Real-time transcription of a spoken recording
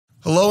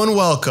Hello and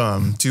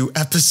welcome to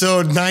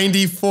episode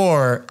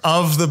 94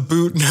 of the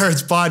Boot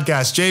Nerds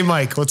podcast.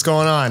 JayMike, what's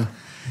going on?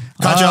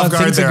 Caught you off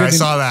guard there. I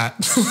saw that.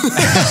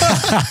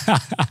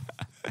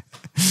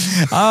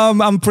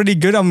 I'm pretty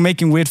good. I'm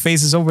making weird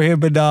faces over here,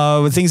 but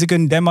things are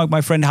good in Denmark,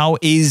 my friend. How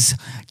is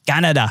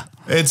Canada?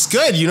 It's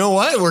good. You know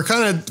what?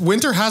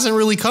 Winter hasn't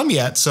really come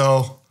yet,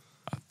 so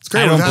it's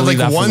great. We've had like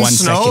one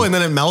snow and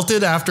then it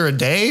melted after a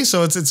day,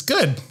 so it's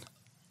good.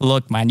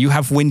 Look, man, you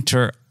have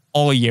winter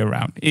all year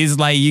round. It's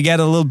like you get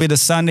a little bit of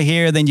sun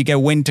here, then you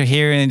get winter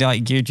here, and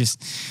like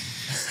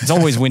it's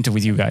always winter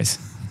with you guys.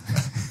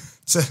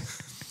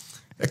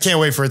 I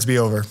can't wait for it to be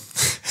over.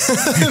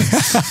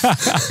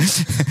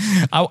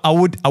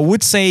 I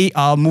would say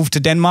move to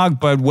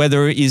Denmark, but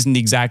weather isn't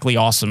exactly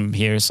awesome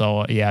here.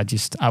 So yeah,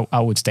 I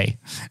would stay.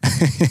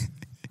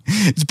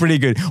 It's pretty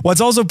good.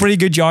 What's also pretty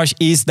good, Josh,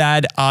 is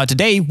that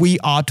today we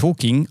are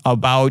talking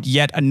about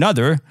yet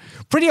another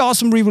pretty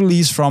awesome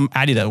re-release from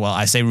Adidas. Well,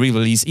 I say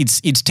re-release.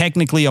 It's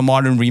technically a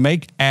modern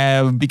remake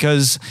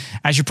because,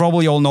 as you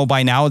probably all know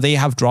by now, they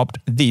have dropped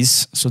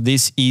this. So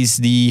this is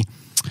the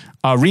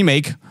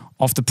remake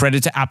of the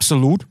Predator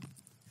Absolute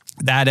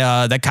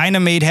that kind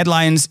of made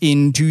headlines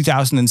in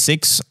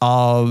 2006.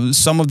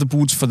 Some of the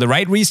boots for the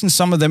right reasons,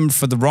 some of them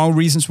for the wrong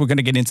reasons. We're going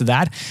to get into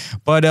that.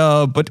 But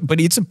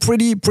it's a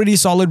pretty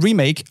solid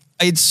remake.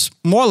 It's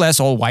more or less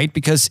all white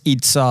because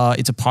it's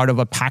a part of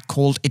a pack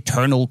called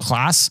Eternal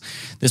Class.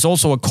 There's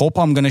also a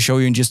Copa I'm going to show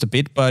you in just a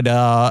bit. But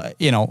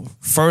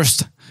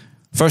first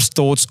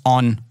thoughts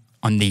on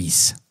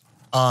these.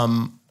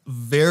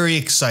 Very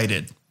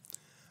excited.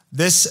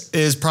 This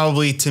is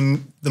probably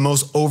the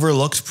most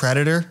overlooked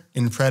Predator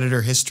in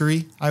Predator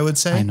history, I would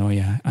say. I know.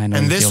 And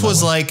this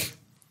was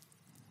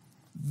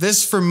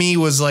this for me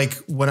was like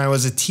when I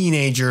was a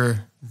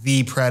teenager,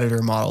 the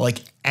Predator model. Like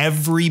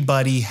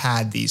everybody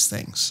had these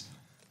things.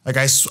 Like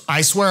I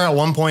swear at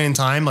one point in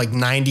time, like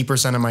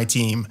 90% of my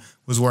team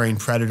was wearing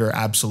Predator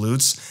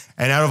Absolutes.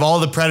 And out of all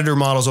the Predator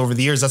models over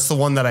the years, that's the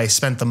one that I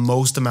spent the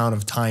most amount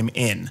of time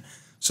in.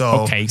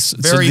 So, okay, so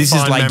this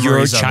is like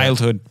your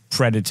childhood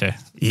Predator.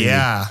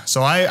 Yeah,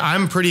 so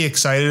I'm pretty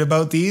excited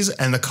about these.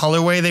 And the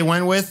colorway they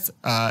went with,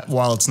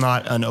 while it's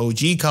not an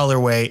OG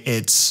colorway,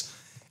 it's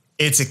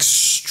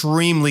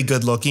extremely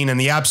good looking. And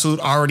the Absolute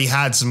already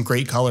had some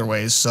great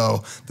colorways.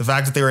 So the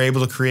fact that they were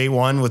able to create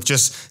one with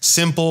just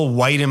simple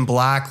white and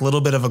black,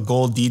 little bit of a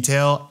gold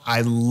detail, I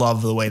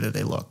love the way that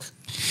they look.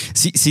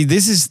 See,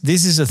 this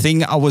is a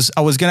thing. I was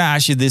gonna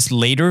ask you this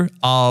later,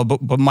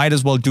 but might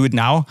as well do it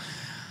now.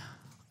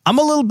 I'm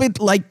a little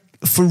bit like,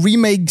 for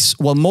remakes,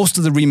 well, most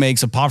of the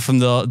remakes, apart from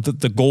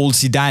the gold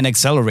Zidane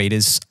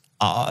accelerators,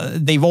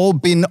 they've all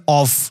been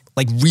of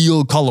like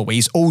real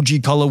colorways,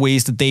 OG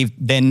colorways that they've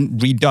then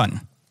redone.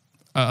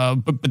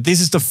 But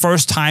this is the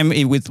first time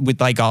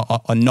with like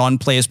a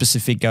non-player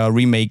specific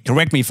remake.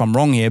 Correct me if I'm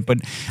wrong here, but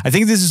I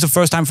think this is the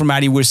first time from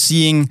Adi we're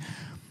seeing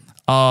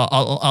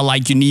a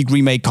like unique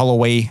remake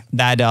colorway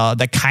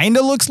that kind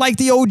of looks like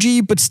the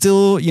OG, but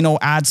still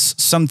adds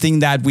something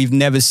that we've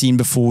never seen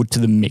before to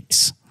the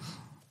mix.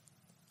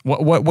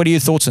 What are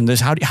your thoughts on this?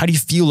 How do you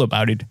feel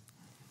about it?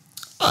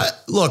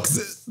 Look,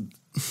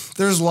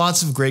 there's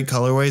lots of great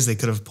colorways they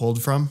could have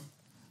pulled from.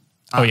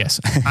 Oh,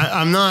 yes.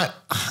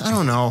 I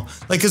don't know.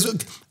 Like,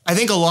 because I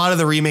think a lot of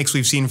the remakes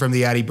we've seen from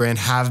the Adi brand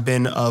have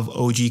been of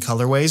OG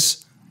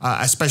colorways,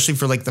 especially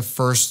for like the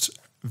first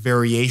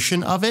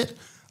variation of it.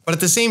 But at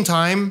the same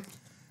time,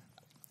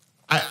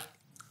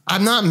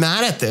 I'm not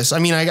mad at this. I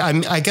mean,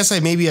 I guess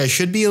maybe I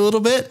should be a little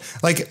bit.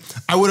 Like,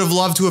 I would have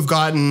loved to have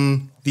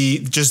gotten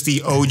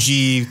the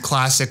OG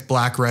classic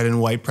black, red,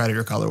 and white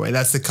Predator colorway.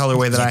 That's the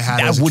colorway that I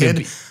had as a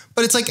kid.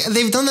 But it's like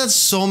they've done that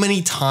so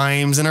many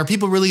times, and are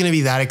people really going to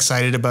be that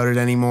excited about it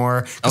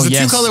anymore? Because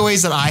two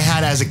colorways that I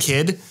had as a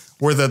kid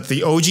were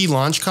the OG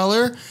launch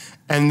color,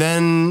 and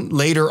then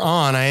later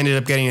on I ended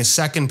up getting a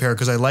second pair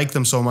because I liked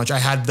them so much. I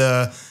had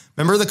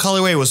remember the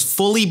colorway was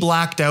fully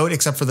blacked out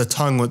except for the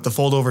tongue, the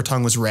fold over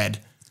tongue was red.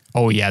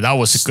 Oh yeah, that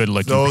was a good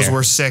looking pair. Those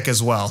were sick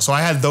as well. So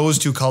I had those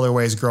two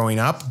colorways growing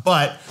up,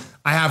 but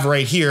I have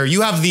right here,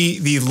 you have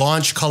the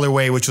launch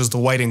colorway, which was the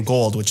white and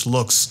gold,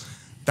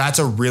 that's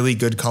a really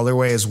good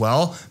colorway as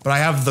well. But I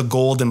have the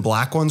gold and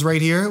black ones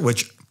right here,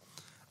 which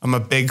I'm a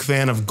big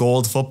fan of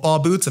gold football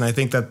boots. And I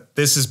think that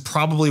this is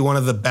probably one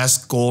of the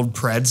best gold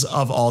Preds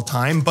of all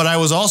time. But I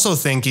was also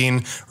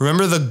thinking,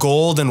 remember the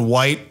gold and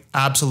white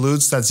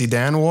Absolutes that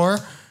Zidane wore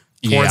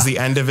towards the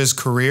end of his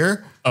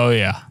career? Oh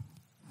yeah.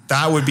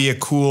 That would be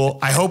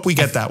I hope we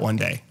get that one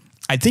day.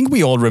 I think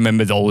we all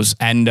remember those,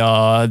 and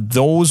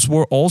those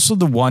were also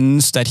the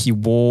ones that he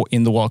wore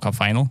in the World Cup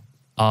final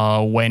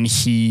when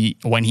he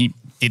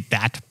did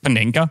that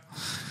Panenka.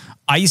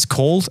 Ice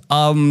cold,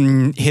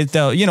 hit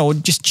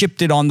just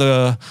chipped it on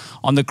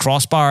the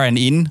crossbar and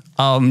in,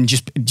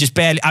 just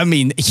barely. I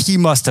mean, he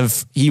must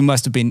have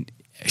been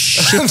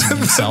shitting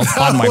himself,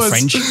 pardon my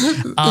French.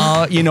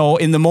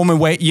 In the moment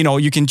where,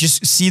 you can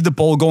just see the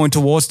ball going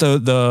towards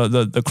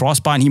the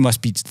crossbar, and he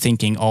must be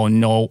thinking, oh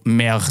no,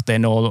 merde,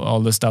 and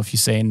all the stuff you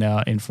say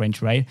in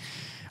French, right?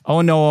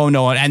 Oh no,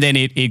 and then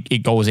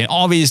it goes in.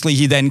 Obviously,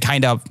 he then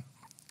kind of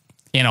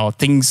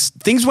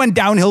things went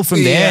downhill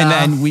from there,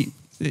 Yeah. and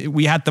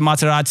we had the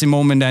Materazzi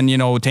moment, and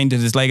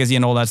tainted his legacy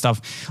and all that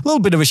stuff. A little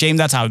bit of a shame.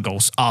 That's how it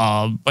goes.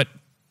 But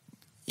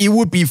it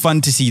would be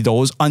fun to see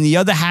those. On the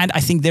other hand,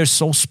 I think they're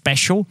so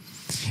special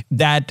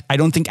that I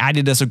don't think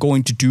Adidas are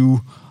going to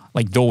do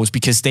like those,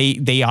 because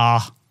they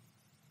are,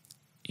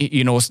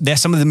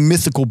 there's some of the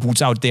mythical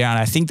boots out there, and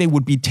I think they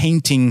would be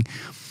tainting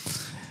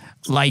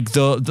like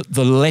the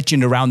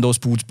legend around those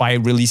boots by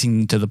releasing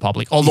them to the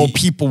public, although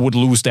people would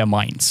lose their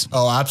minds.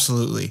 Oh,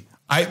 absolutely.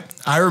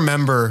 I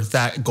remember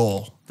that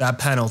goal, that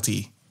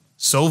penalty,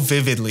 so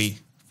vividly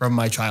from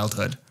my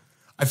childhood.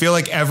 I feel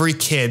like every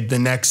kid the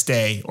next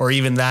day or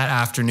even that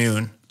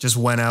afternoon just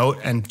went out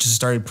and just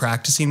started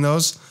practicing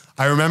those.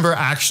 I remember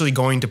actually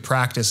going to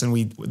practice,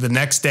 and the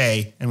next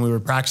day, and we were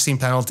practicing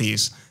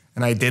penalties,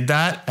 and I did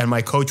that, and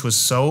my coach was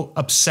so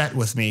upset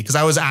with me because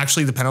I was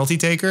actually the penalty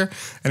taker,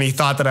 and he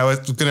thought that I was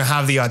going to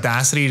have the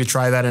audacity to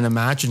try that in a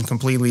match and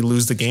completely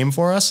lose the game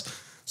for us.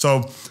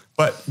 So,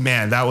 but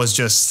man, that was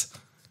just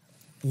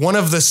one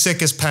of the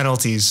sickest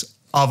penalties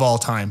of all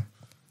time.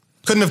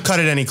 Couldn't have cut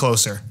it any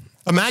closer.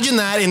 Imagine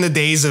that in the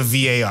days of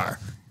VAR.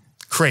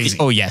 Crazy.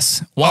 Oh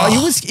yes. Well,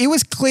 it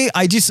was clear.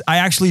 I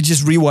actually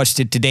just rewatched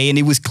it today, and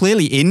it was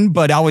clearly in,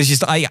 but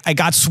I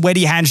got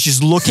sweaty hands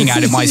just looking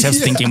at it myself,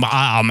 thinking,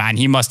 oh man,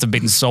 he must have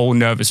been so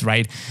nervous,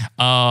 right?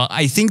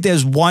 I think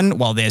there's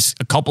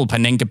a couple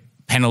Panenka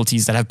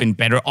penalties that have been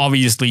better.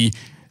 Obviously,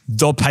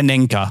 the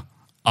Panenka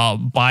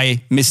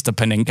by Mr.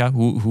 Panenka,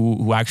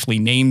 who actually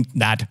named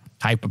that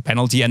type of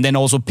penalty, and then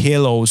also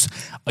Pirlo's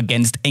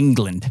against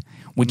England,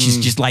 which is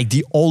just like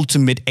the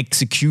ultimate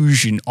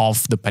execution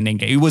of the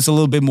Panenka. It was a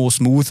little bit more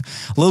smooth,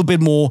 a little bit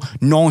more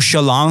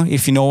nonchalant,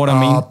 if you know what I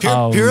mean.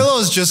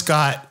 Pirlo's just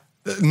got,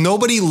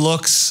 nobody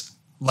looks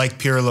like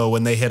Pirlo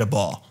when they hit a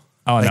ball.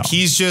 Oh, like no.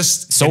 he's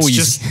just, so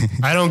easy.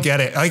 I don't get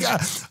it. Like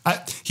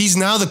he's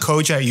now the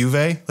coach at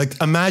Juve.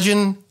 Like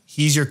imagine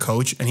he's your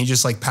coach and he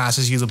just like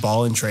passes you the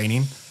ball in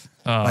training.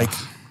 Like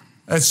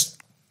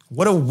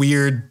what a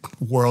weird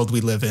world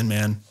we live in,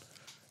 man.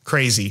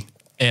 Crazy.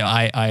 Yeah,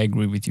 I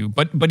agree with you.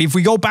 But if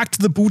we go back to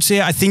the boots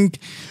here, I think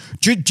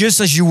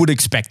just as you would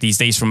expect these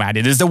days from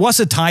Adidas, there was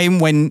a time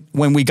when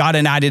we got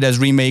an Adidas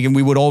remake and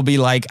we would all be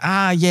like,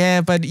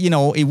 yeah, but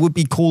it would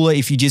be cooler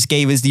if you just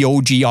gave us the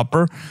OG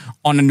upper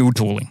on a new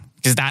tooling,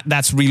 because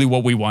that's really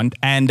what we want.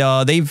 And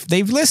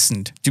they've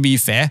listened, to be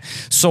fair.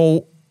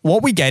 So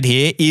what we get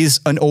here is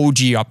an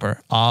OG upper.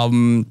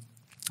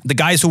 The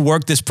guys who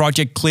worked this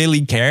project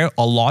clearly care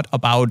a lot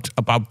about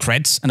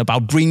creds and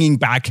about bringing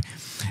back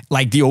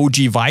like the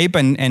OG vibe,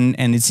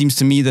 and it seems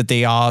to me that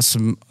they are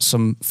some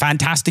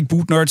fantastic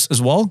boot nerds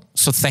as well.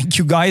 So thank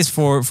you guys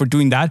for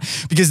doing that,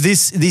 because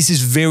this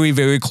is very,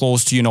 very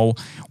close to,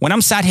 when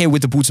I'm sat here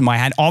with the boots in my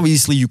hand,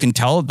 obviously you can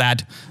tell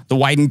that the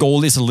white and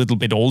gold is a little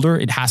bit older.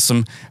 It has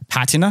some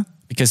patina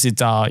because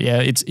it's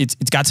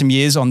got some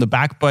years on the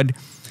back, but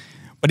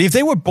if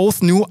they were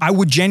both new, I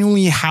would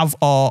genuinely have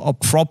a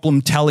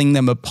problem telling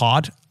them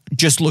apart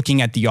just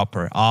looking at the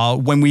upper.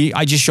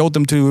 I just showed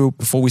them to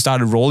before we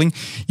started rolling,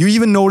 you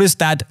even notice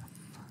that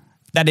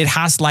it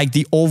has like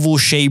the oval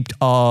shaped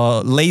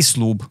lace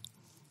loop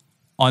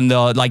on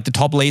the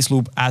top lace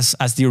loop as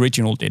the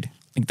original did.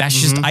 Like that's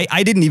just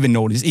I didn't even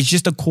notice. It's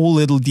just a cool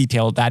little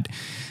detail that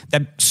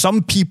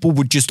some people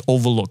would just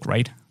overlook,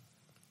 right?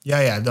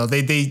 Yeah. No,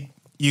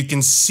 you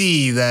can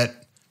see that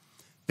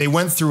they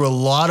went through a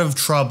lot of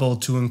trouble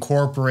to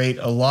incorporate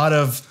a lot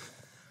of.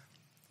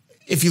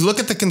 If you look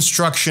at the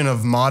construction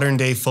of modern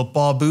day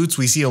football boots,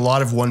 we see a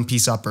lot of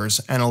one-piece uppers,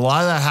 and a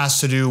lot of that has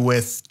to do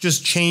with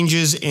just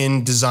changes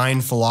in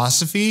design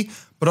philosophy,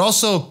 but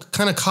also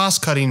kind of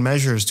cost-cutting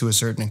measures to a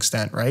certain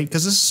extent, right?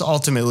 Because this is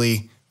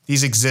ultimately,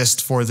 these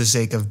exist for the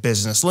sake of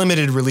business.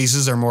 Limited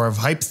releases are more of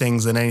hype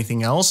things than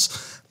anything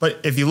else. But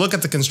if you look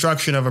at the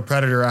construction of a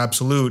Predator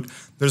Absolute,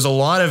 there's a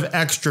lot of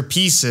extra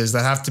pieces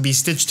that have to be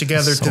stitched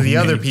together to the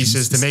other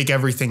pieces to make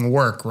everything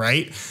work,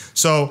 right?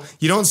 So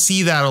you don't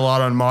see that a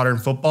lot on modern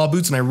football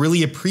boots, and I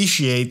really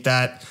appreciate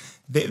that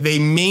they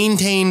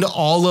maintained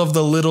all of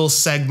the little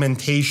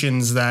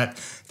segmentations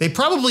that they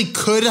probably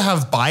could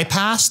have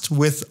bypassed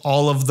with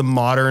all of the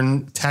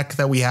modern tech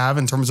that we have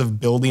in terms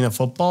of building a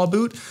football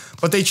boot,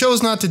 but they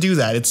chose not to do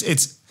that.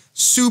 It's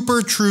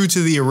super true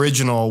to the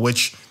original,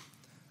 which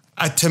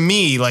to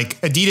me, like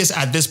Adidas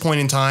at this point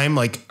in time,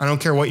 like I don't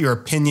care what your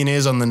opinion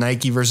is on the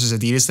Nike versus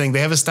Adidas thing,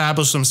 they have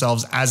established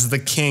themselves as the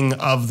king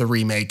of the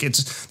remake.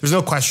 There's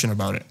no question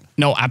about it.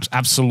 No,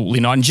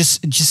 absolutely not. And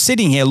just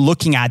sitting here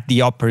looking at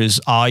the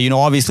uppers,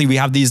 obviously we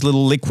have these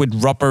little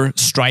liquid rubber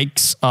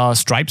stripes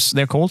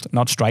they're called,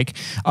 not strike.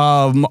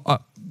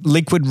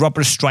 Liquid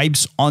rubber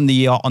stripes on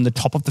the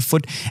top of the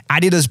foot.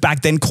 Adidas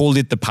back then called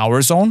it the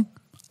Power Zone.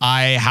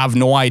 I have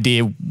no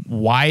idea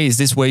why. Is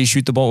this where you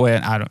shoot the ball?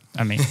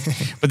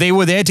 But they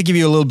were there to give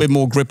you a little bit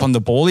more grip on the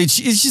ball. It's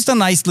just a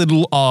nice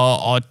little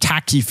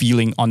tacky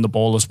feeling on the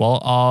ball as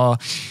well.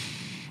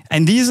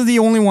 And these are the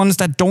only ones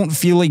that don't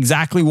feel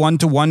exactly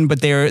one-to-one,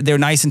 but they're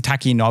nice and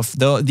tacky enough.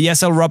 The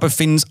SL rubber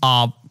fins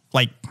are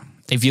like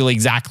They feel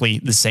exactly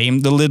the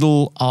same. The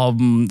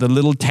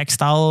little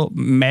textile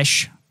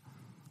mesh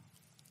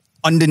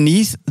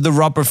underneath the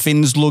rubber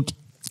fins look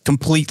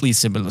completely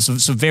similar.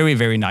 So very,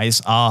 very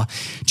nice.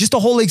 Just the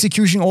whole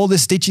execution, all the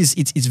stitches,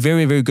 it's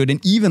very, very good.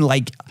 And even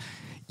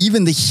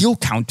the heel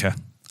counter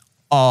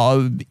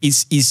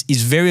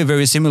is very,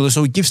 very similar.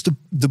 So it gives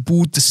the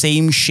boot the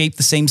same shape,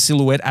 the same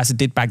silhouette as it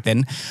did back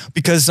then.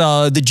 Because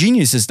the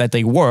geniuses that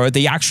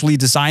they actually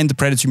designed the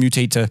Predator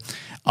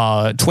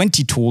Mutator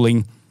 20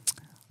 tooling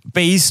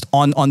based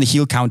on the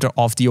heel counter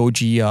of the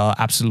OG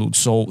Absolute.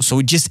 So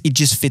it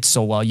just fits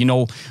so well. You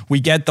know, we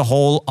get the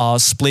whole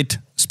split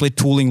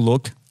tooling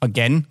look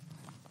again,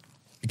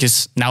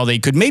 because now they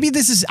could. Maybe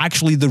this is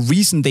actually the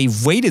reason they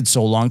waited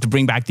so long to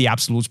bring back the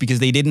Absolutes, because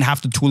they didn't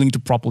have the tooling to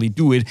properly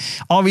do it.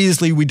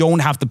 Obviously, we don't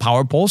have the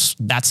power pulse.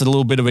 That's a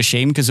little bit of a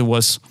shame, because it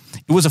was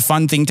a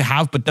fun thing to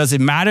have. But does it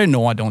matter?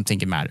 No, I don't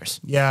think it matters.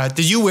 Yeah.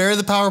 Did you wear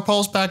the power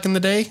pulse back in the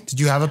day? Did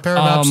you have a pair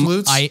of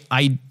Absolutes?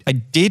 I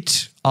did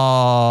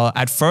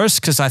at first,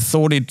 because I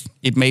thought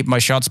it made my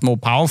shots more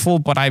powerful.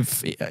 But at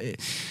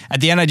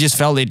the end, I just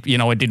felt it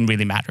didn't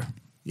really matter.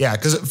 Yeah,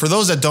 because for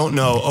those that don't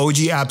know,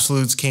 OG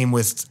Absolutes came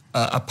with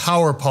a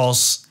Power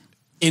Pulse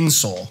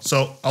insole.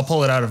 So I'll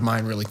pull it out of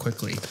mine really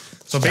quickly.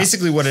 So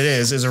basically what it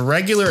is a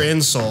regular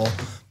insole,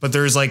 but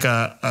there's like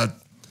I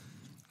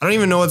don't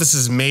even know what this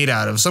is made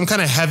out of. Some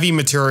kind of heavy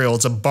material.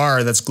 It's a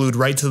bar that's glued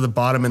right to the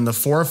bottom in the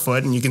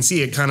forefoot, and you can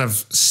see it kind of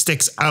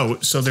sticks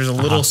out. So there's a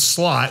little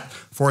slot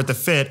for it to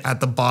fit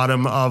at the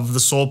bottom of the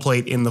sole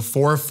plate in the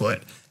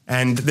forefoot.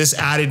 And this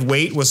added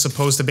weight was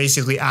supposed to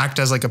basically act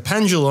as like a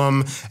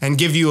pendulum and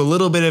give you a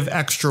little bit of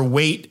extra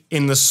weight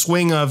in the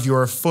swing of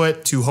your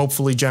foot to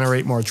hopefully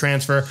generate more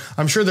transfer.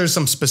 I'm sure there's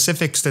some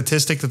specific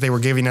statistic that they were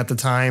giving at the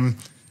time,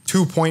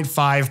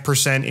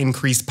 2.5%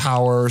 increased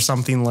power or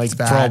something like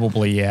that.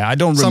 Probably, yeah. I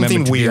don't remember,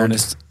 something to weird. be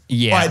honest.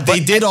 Yeah, but they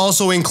did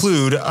also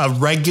include a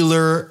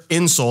regular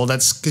insole.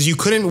 That's because you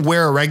couldn't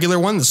wear a regular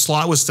one. The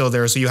slot was still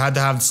there, so you had to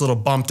have this little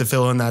bump to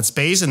fill in that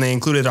space. And they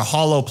included a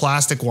hollow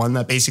plastic one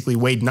that basically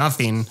weighed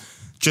nothing,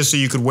 just so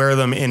you could wear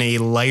them in a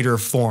lighter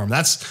form.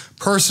 That's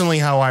personally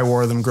how I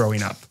wore them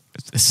growing up.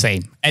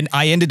 Same. And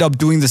I ended up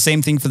doing the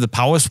same thing for the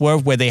Power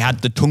Swerve, where they had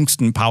the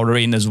tungsten powder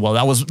in as well.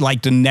 That was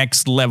like the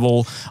next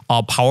level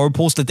power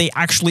pulse that they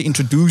actually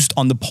introduced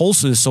on the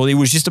pulses. So it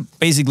was just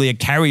basically a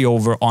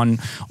carryover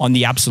on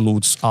the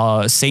Absolutes.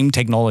 Same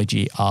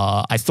technology.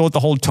 I thought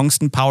the whole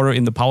tungsten powder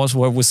in the Power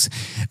Swerve was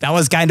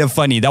kind of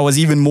funny. That was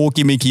even more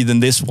gimmicky than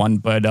this one.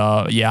 But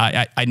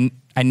yeah,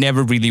 I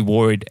never really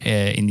wore it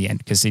in the end,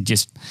 because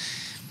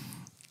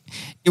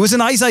it was a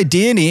nice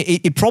idea, and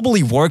it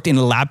probably worked in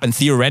a lab and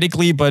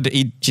theoretically, but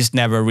it just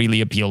never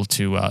really appealed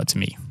to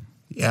me.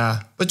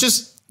 Yeah, but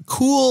just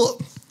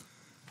cool.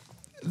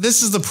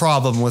 This is the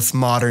problem with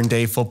modern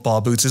day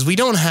football boots, is we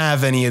don't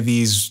have any of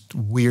these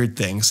weird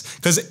things,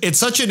 because it's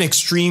such an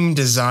extreme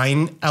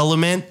design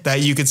element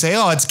that you could say,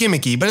 oh, it's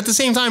gimmicky. But at the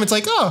same time, it's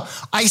like, oh,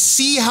 I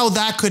see how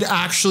that could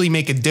actually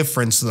make a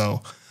difference,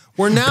 though.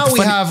 Where now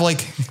we have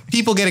like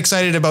people get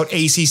excited about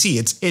ACC.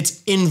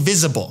 It's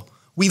invisible.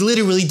 We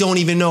literally don't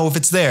even know if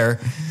it's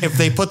there if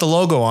they put the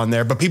logo on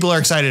there, but people are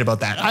excited about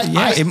that. I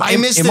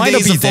miss the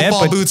days of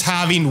football boots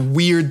having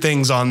weird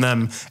things on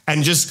them,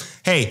 and just,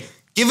 hey,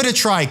 give it a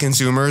try,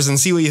 consumers, and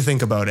see what you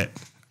think about it.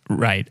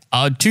 Right.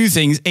 Two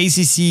things.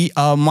 ACC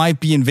might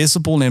be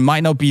invisible and it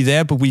might not be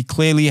there, but we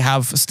clearly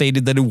have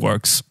stated that it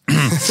works.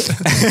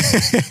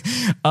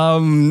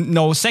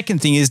 No,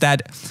 second thing is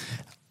that,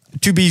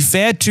 to be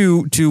fair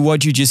to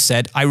what you just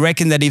said, I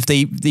reckon that if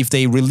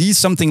they release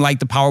something like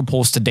the Power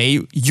Pulse today,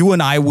 you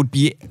and I would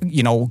be,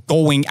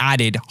 going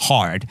at it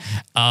hard.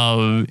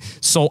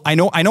 So I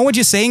know what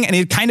you're saying, and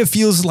it kind of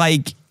feels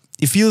like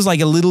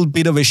a little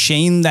bit of a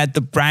shame that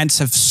the brands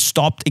have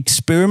stopped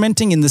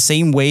experimenting in the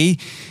same way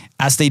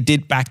as they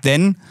did back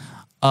then.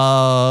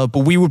 But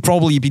we would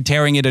probably be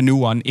tearing it a new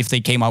one if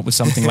they came out with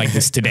something like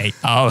this today.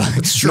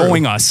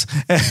 Knowing us.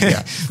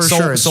 Yeah, for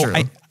sure. It's true.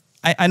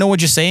 I know what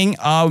you're saying.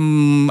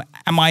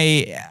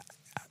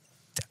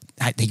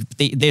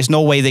 There's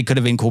no way they could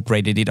have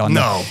incorporated it on.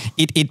 No,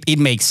 it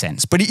makes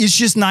sense, but it's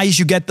just nice.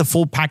 You get the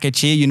full package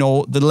here.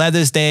 The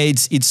leather's there.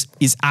 It's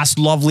as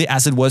lovely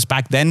as it was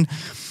back then.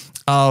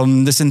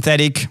 The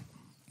synthetic,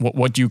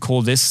 what do you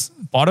call this?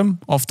 Bottom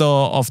of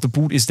the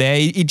boot is there.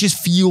 It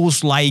just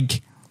feels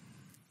like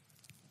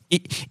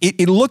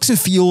it looks and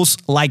feels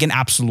like an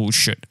Absolute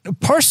should.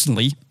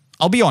 Personally,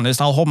 I'll be honest,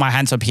 I'll hold my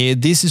hands up here.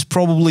 This is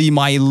probably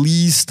my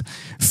least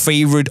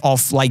favorite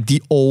of like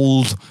the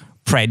old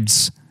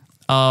Preds,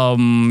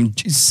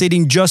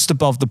 sitting just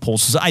above the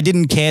pulses. I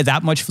didn't care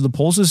that much for the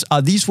pulses.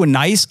 These were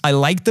nice. I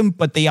like them,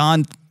 but they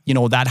aren't,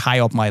 that high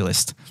up my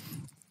list.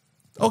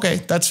 Okay,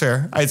 that's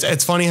fair.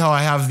 It's funny how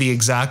I have the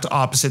exact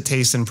opposite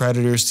taste in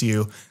Predators to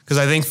you, because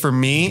I think for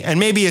me, and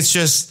maybe it's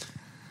just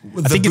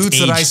the boots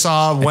that I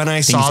saw when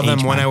I saw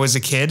them when I was a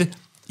kid.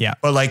 Yeah.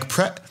 But like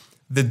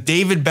the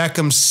David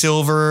Beckham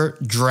Silver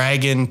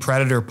Dragon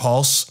Predator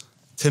Pulse,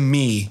 to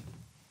me,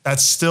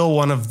 that's still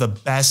one of the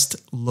best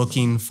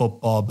looking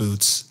football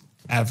boots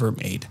ever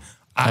made.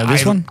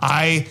 This one?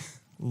 I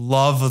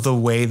love the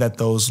way that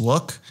those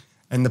look.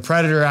 And the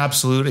Predator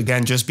Absolute,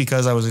 again, just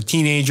because I was a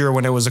teenager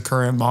when it was a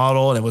current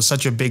model and it was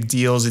such a big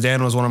deal.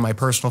 Zidane was one of my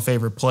personal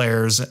favorite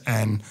players.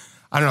 And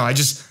I don't know,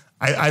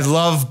 I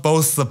love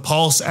both the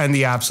Pulse and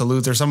the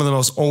Absolute. They're some of the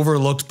most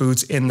overlooked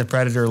boots in the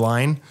Predator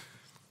line.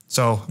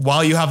 So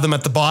while you have them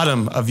at the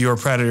bottom of your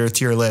Predator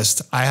tier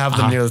list, I have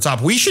them near the top.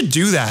 We should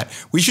do that.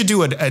 We should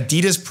do an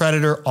Adidas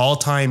Predator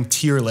all-time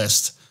tier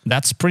list.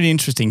 That's pretty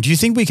interesting. Do you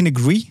think we can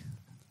agree?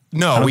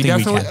 No, we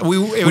definitely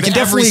we can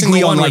definitely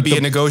agree on like a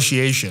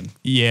negotiation.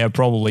 Yeah,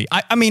 probably.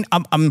 I mean,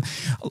 I'm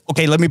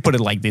okay. Let me put it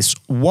like this: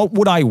 what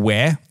would I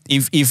wear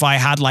if I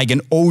had like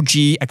an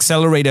OG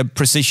Accelerator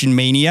Precision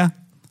Mania,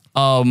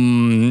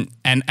 and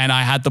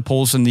I had the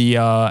Pulse and the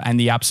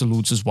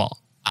Absolutes as well?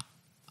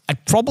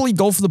 I'd probably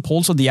go for the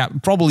Pulse or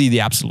probably the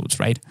Absolutes,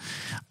 right?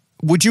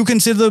 Would you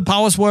consider the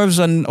Power Swerves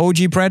an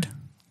OG Pred?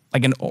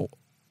 Like an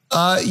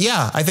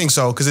yeah, I think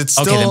so because it's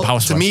still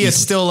to me it's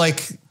still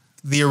like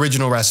the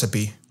original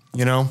recipe.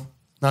 You know,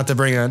 not to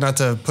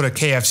put a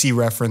KFC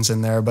reference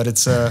in there, but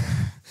it's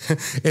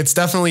it's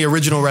definitely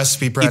original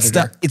recipe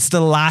Predator. It's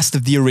the last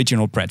of the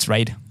original Preds,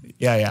 right?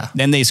 Yeah.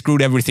 Then they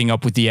screwed everything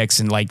up with the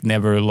X and like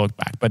never looked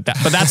back. But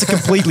that's a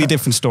completely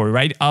different story,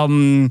 right?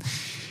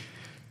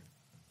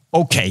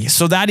 Okay,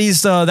 so that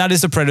is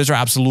the Predator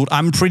Absolute.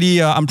 I'm pretty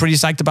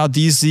psyched about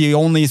these. The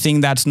only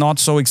thing that's not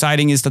so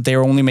exciting is that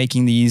they're only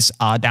making these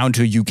down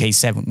to UK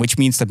 7, which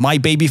means that my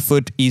baby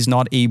foot is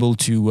not able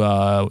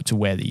to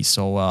wear these.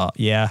 So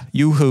yeah,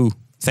 yoo-hoo.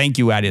 Thank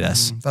you,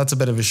 Adidas. That's a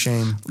bit of a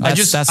shame.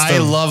 I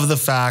love the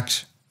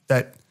fact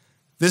that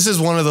this is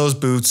one of those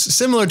boots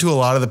similar to a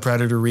lot of the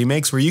Predator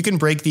remakes where you can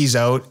break these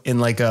out in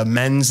like a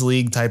men's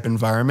league type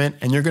environment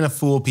and you're going to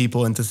fool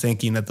people into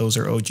thinking that those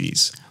are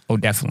OGs. Oh,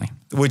 definitely.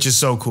 Which is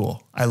so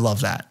cool. I love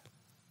that.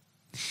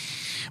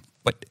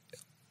 But,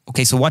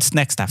 okay, so what's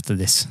next after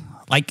this?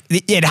 Like,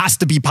 it has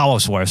to be Power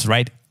Swerves,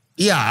 right?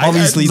 Yeah.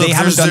 Obviously, they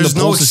haven't done the Pulses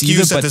no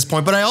excuse either, at this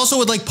point. But I also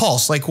would like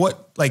Pulse. Like,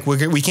 what? Like,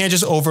 we can't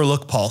just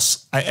overlook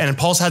Pulse. And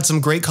Pulse had some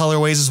great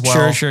colorways as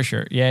well.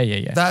 Sure.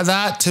 Yeah.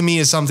 That to me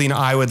is something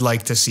I would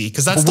like to see.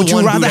 Because that's the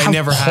one boot I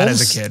never had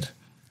as a kid.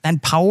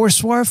 And Power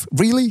Swerve?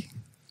 Really?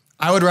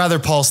 I would rather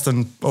Pulse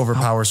than over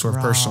Power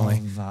Swerve personally.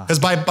 Because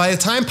by the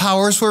time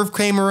Power Swerve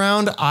came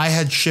around, I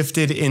had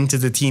shifted into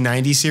the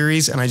T90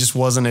 series and I just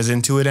wasn't as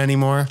into it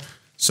anymore.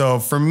 So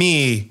for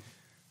me,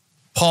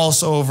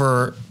 Pulse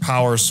over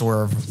Power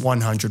Swerve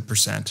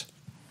 100%.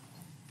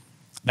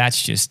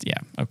 That's just, yeah,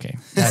 okay.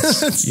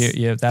 That's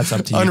that's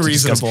up to you.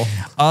 Unreasonable.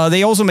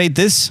 They also made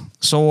this.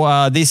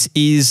 So this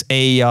is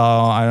a,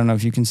 I don't know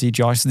if you can see,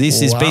 Josh.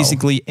 This is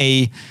basically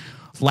a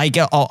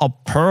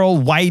pearl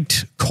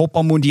white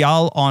Copa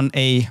Mundial on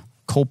a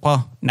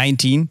Copa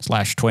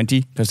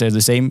 19/20 because they're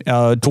the same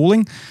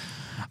tooling.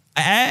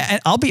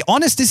 And I'll be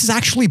honest, this is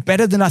actually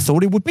better than I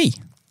thought it would be.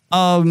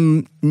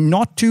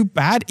 Not too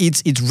bad.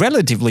 It's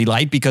relatively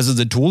light because of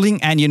the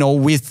tooling, and you know,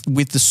 with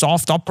the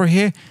soft upper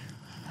here,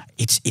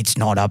 it's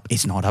not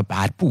a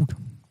bad boot.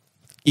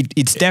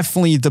 It's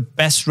definitely the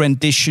best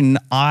rendition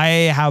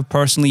I have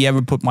personally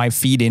ever put my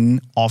feet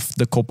in of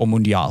the Copa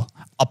Mundial.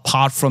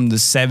 Apart from the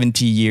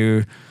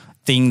 70-year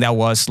thing that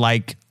was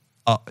like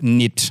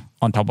knit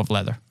on top of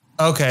leather.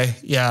 Okay,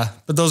 yeah.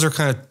 But those are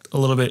kind of a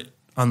little bit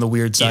on the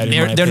weird side.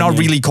 Yeah, they're not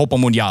really Copa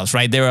Mundials,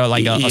 right? They're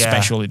like a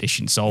special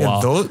edition.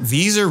 So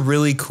these are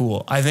really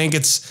cool. I think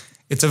it's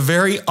a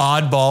very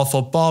oddball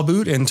football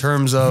boot in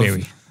terms of...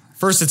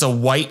 First, it's a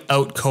white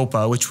out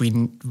Copa, which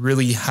we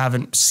really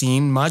haven't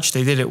seen much.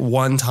 They did it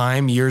one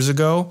time years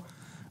ago.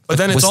 But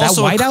then it's also... Was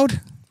that white out?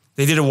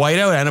 They did a white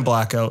out and a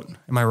blackout.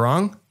 Am I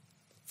wrong?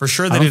 For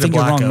sure they did a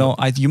blackout. You're wrong.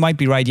 No, you might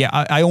be right. Yeah,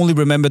 I only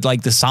remembered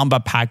like the Samba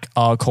Pack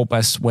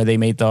Copas where they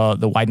made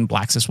the white and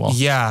blacks as well.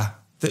 Yeah.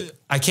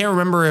 I can't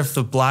remember if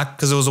the black,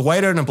 because it was a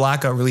whiteout and a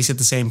blackout released at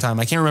the same time.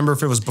 I can't remember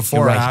if it was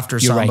before or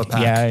after Samba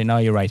Pack. Yeah, no,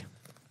 you're right.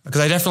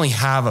 Because I definitely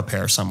have a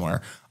pair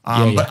somewhere.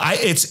 But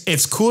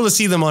it's cool to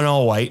see them on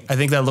all white. I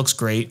think that looks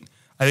great.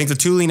 I think the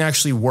tooling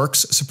actually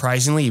works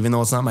surprisingly, even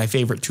though it's not my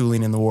favorite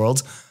tooling in the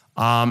world.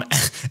 And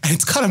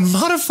it's got a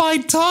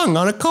modified tongue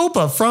on a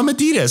Copa from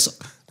Adidas.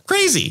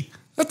 Crazy.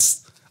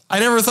 I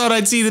never thought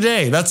I'd see the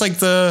day. That's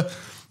like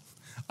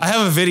I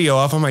have a video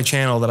up on my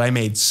channel that I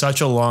made such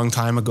a long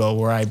time ago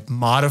where I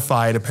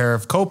modified a pair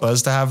of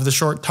Copas to have the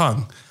short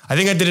tongue. I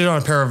think I did it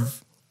on a pair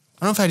of,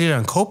 I don't know if I did it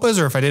on Copas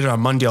or if I did it on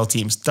Mundial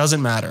teams.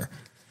 Doesn't matter.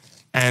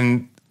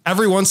 And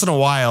every once in a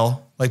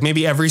while, like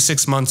maybe every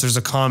 6 months, there's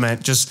a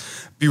comment just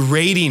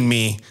berating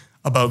me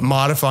about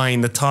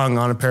modifying the tongue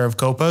on a pair of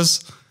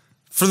Copas.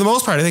 For the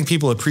most part, I think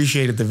people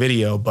appreciated the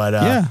video, but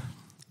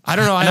I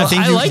don't know.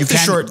 I like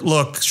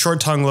the short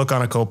tongue look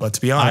on a Copa,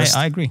 to be honest.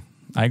 I agree.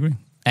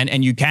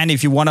 And you can,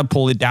 if you want to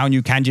pull it down,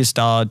 you can just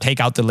take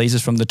out the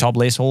laces from the top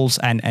lace holes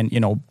and you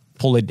know,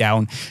 pull it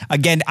down.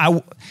 Again,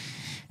 I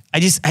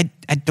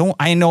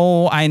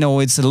know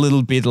it's a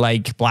little bit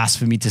like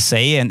blasphemy to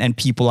say, and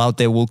people out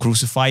there will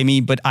crucify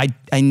me, but I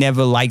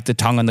never liked the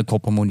tongue on the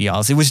Copa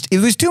Mundials. It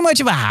was too much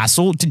of a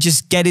hassle to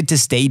just get it to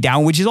stay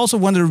down, which is also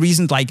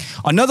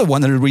another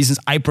one of the reasons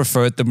I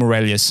preferred the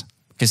Morelias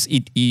because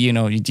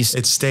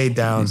it stayed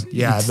down.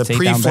 Yeah, the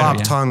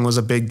pre-flop tongue was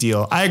a big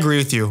deal. I agree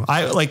with you.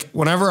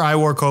 Whenever I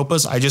wore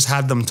Copas, I just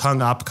had them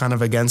tongue up kind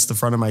of against the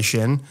front of my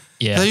shin.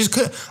 Yeah,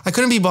 I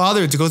couldn't be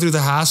bothered to go through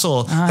the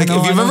hassle. If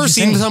you've ever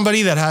seen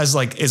somebody that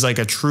is like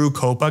a true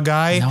Copa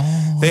guy,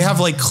 they have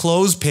like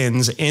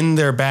clothespins in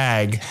their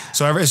bag.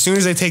 So as soon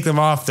as they take them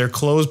off, they're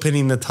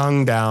clothespinning the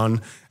tongue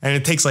down, and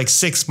it takes like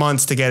 6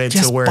 months to get it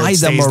to where it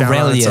stays down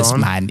on its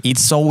own. Man,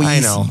 it's so easy. I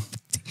know.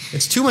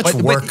 It's too much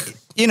work.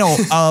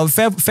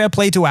 Fair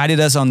play to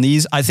Adidas on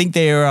these. I think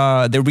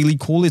they're really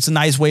cool. It's a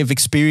nice way of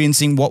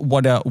experiencing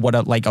what a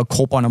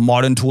Copa on a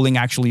modern tooling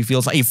actually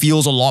feels like. It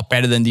feels a lot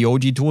better than the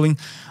OG tooling.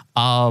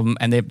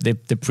 And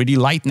they're pretty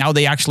light. Now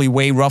they actually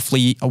weigh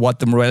roughly what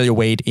the Morelia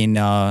weighed in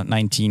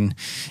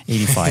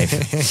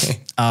 1985.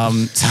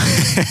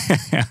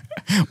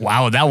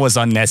 Wow, that was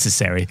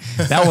unnecessary.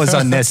 That was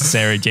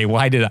unnecessary, Jay.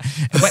 Why did I?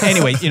 But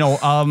anyway,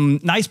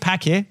 nice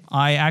pack here.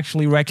 I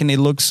actually reckon it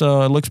looks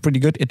pretty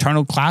good.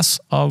 Eternal Class.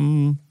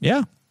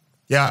 Yeah,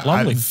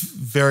 lovely.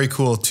 Very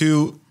cool.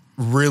 2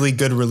 really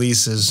good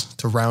releases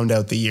to round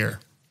out the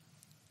year.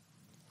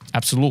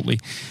 Absolutely.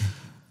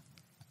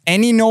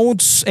 Any more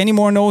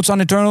notes on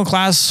Eternal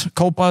Class,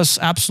 Copas,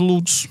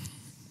 Absolutes?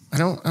 I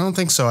don't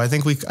think so. I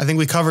think we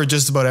covered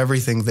just about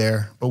everything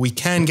there, but we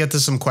can get to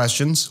some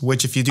questions,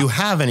 which if you do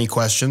have any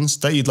questions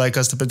that you'd like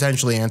us to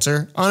potentially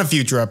answer on a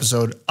future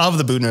episode of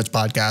the Boot Nerds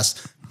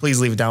podcast,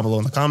 please leave it down below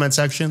in the comment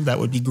section. That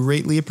would be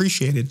greatly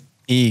appreciated.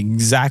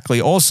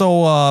 Exactly.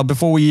 Also,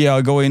 before we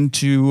go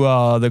into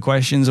the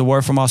questions, a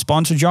word from our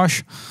sponsor,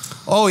 Josh.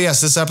 Oh,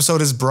 yes. This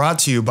episode is brought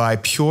to you by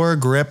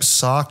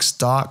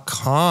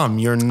puregripsocks.com,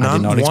 your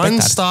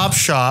one-stop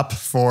shop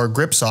for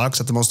grip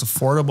socks at the most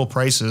affordable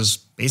prices,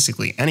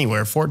 basically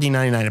anywhere.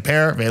 $14.99 a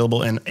pair,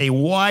 available in a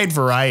wide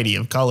variety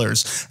of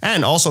colors.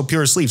 And also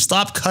Pure Sleeves.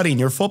 Stop cutting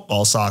your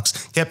football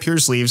socks. Get Pure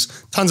Sleeves,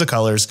 tons of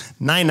colors,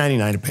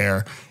 $9.99 a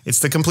pair. It's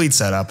the complete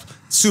setup.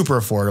 Super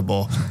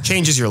affordable.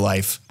 Changes your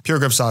life.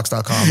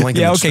 puregripsocks.com. Link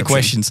in the description.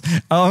 Questions.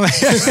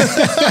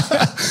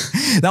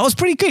 That was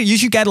pretty good. You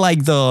should get like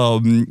a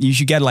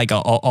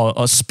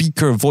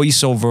speaker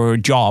voiceover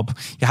job.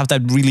 You have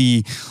that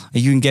really.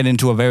 You can get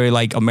into a very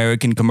like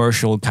American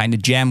commercial kind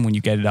of jam when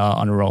you get it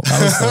on a roll.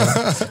 That was,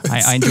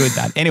 I enjoyed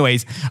that.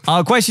 Anyways,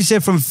 question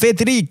set from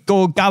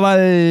Federico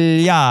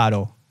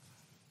Cavallaro.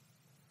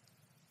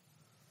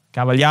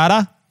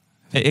 Cavallara.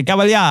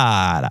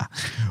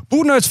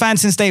 Boot Nerds fan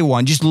since day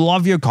one. Just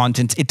love your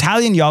content.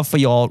 Italian y'all for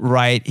y'all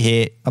right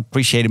here.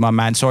 Appreciate it, my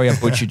man. Sorry I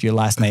butchered your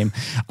last name.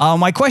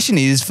 My question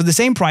is, for the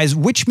same price,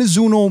 which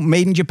Mizuno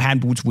made in Japan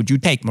boots would you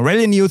take?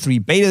 Morelia Neo 3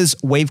 Betas,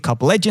 Wave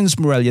Cup Legends,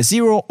 Morelia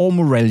Zero, or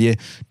Morelia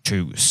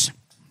 2s?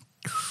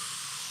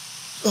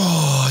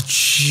 Oh,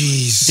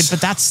 jeez. But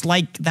that's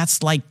like...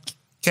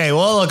 Okay,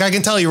 well, look, I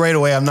can tell you right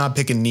away, I'm not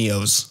picking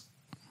Neos.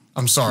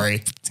 I'm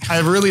sorry. I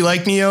really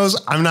like Neos.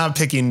 I'm not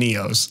picking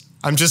Neos.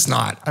 I'm just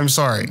not. I'm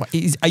sorry.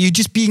 Are you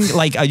just being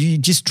like, are you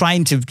just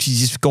trying to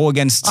just go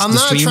against I'm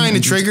not trying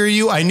to trigger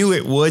you. I knew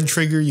it would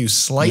trigger you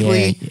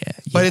slightly,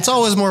 but it's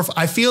always more,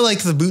 I feel like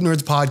the Boot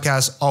Nerds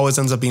podcast always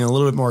ends up being a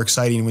little bit more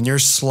exciting when you're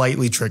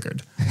slightly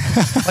triggered.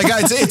 Like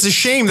it's a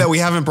shame that we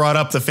haven't brought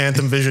up the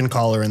Phantom Vision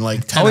collar in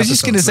like 10 I was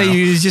just going to say,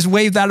 you just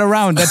wave that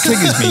around. That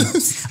triggers me.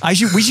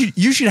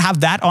 You should have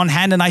that on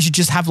hand, and I should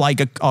just have like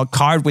a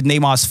card with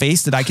Neymar's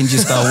face that I can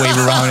just wave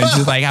around and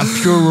just like have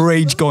pure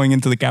rage going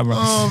into the camera.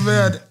 Oh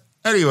man.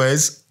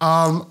 Anyways,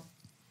 I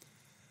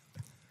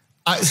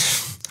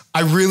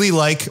really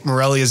like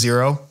Morelia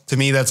Zero. To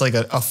me, that's like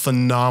a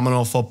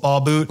phenomenal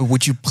football boot. But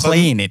would you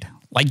play in it?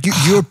 Like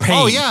you're paying.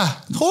 Oh yeah,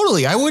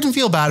 totally. I wouldn't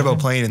feel bad about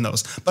playing in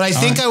those. But I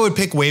think I would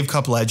pick Wave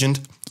Cup Legend.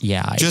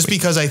 Yeah, just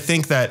because I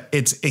think that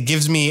it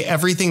gives me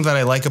everything that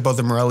I like about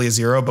the Morelia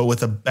Zero, but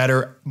with a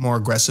better, more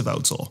aggressive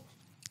outsole.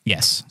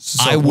 Yes,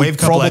 so I would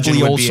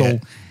probably also.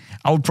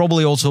 I would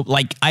probably also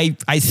like. I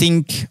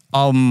think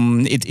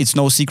it's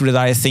no secret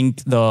that I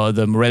think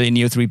the Morelia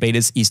Neo 3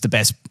 Betas is the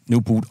best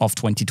new boot of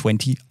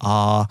 2020.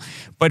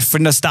 But for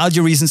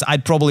nostalgia reasons,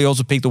 I'd probably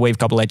also pick the Wave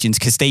Cup Legends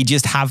because they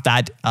just have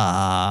that.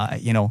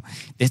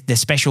 They're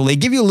special. They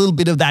give you a little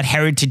bit of that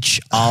heritage,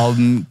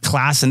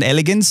 class and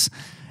elegance.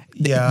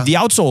 Yeah. The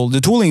outsole, the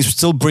tooling is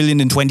still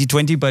brilliant in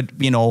 2020, but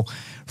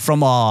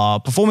from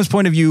a performance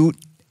point of view,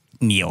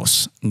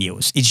 Neos.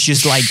 It's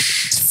just like,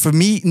 for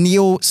me,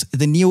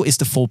 the Neo is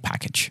the full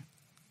package.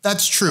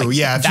 That's true. Like,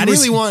 yeah.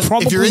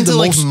 If you're into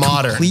like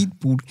modern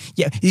boot,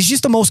 yeah, it's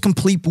just the most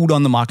complete boot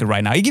on the market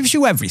right now. It gives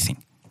you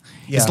everything.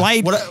 Yeah. It's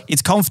light,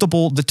 it's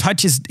comfortable. The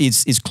touch is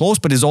close,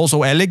 but it's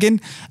also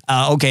elegant.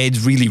 Okay,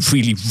 it's really,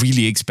 really,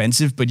 really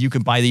expensive, but you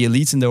can buy the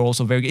elites and they're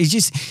also very.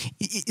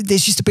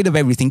 There's just a bit of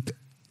everything,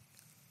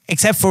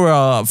 except for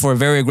a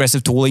very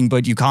aggressive tooling.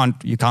 But you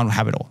can't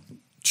have it all.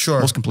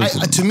 Sure.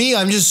 To me,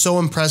 I'm just so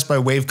impressed by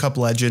Wave Cup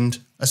Legend,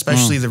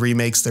 especially the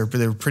remakes. They're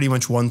pretty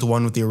much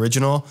one-to-one with the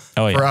original.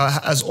 Oh, yeah. For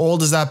as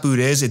old as that boot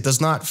is, it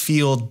does not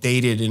feel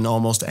dated in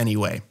almost any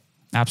way.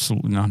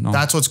 Absolutely not. No.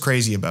 That's what's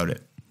crazy about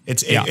it.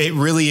 It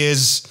really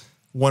is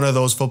one of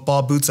those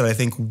football boots that I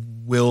think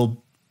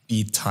will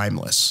be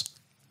timeless.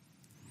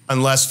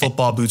 unless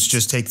football boots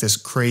just take this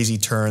crazy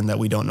turn that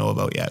we don't know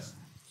about yet.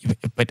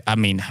 But I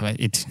mean,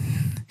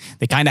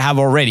 they kind of have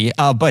already,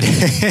 but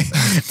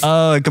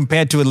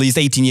compared to at least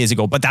 18 years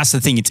ago. But that's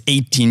the thing, it's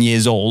 18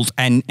 years old,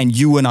 and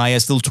you and I are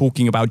still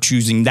talking about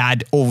choosing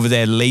that over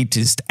their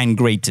latest and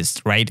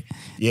greatest, right?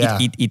 Yeah.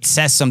 It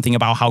says something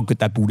about how good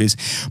that boot is.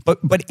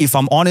 But if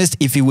I'm honest,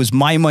 if it was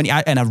my money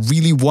and I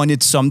really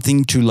wanted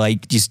something to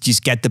like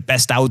just get the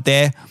best out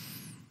there,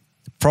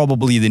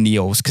 probably the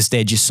Neos, because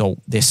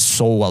they're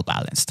so well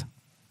balanced.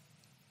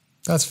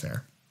 That's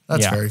fair.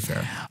 That's very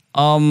fair.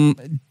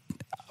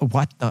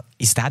 What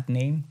is that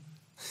name?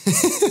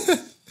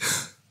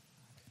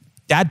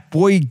 That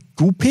boy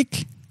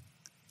Goopik?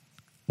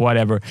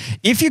 Whatever.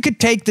 If you could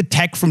take the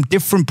tech from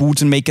different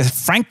boots and make a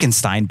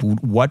Frankenstein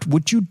boot, what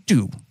would you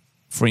do?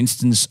 For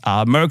instance,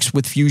 Mercs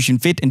with Fusion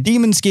Fit and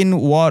Demon Skin,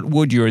 what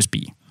would yours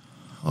be?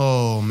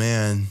 Oh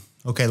man.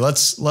 Okay,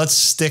 let's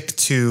stick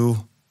to.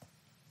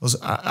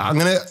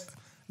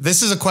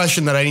 This is a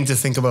question that I need to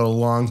think about a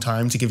long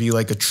time to give you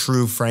like a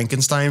true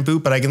Frankenstein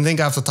boot, but I can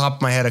think off the top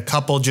of my head a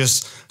couple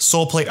just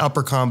sole plate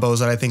upper combos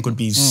that I think would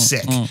be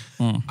sick.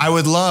 I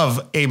would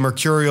love a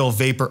Mercurial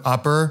Vapor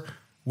upper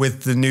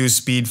with the new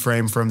speed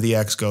frame from the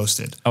X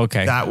Ghosted.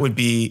 Okay. That would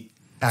be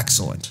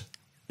excellent.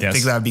 Yes. I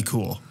think that would be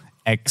cool.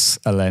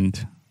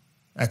 Excellent.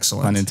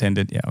 Pun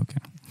intended. Yeah, okay.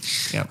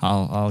 Yep.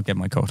 I'll get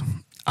my code.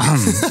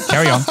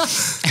 Carry on.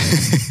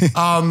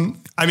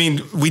 I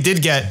mean, we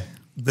did get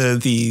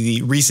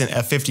the recent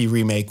F50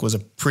 remake was a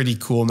pretty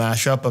cool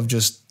mashup of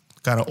just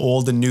kind of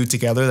old and new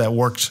together that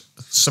worked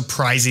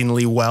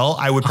surprisingly well.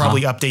 I would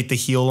probably update the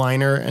heel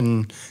liner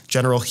and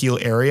general heel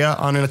area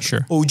on an OG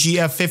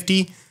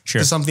F50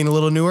 to something a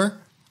little newer.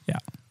 Yeah.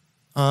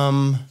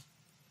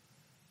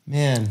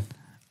 Man.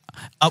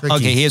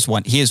 Okay, here's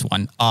one.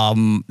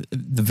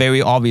 The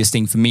very obvious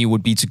thing for me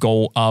would be to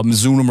go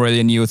Mizuno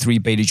Morelia Neo 3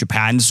 Beta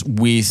Japans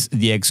with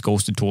the X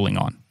Ghosted tooling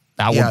on.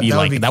 That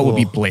would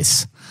be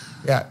bliss.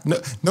 Yeah,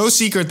 no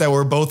secret that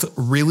we're both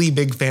really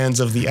big fans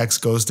of the X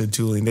Ghosted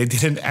tooling. They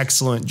did an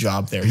excellent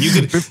job there. You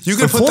could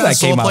put that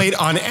sole plate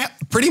on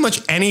pretty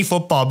much any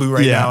football boot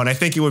right now, and I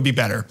think it would be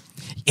better.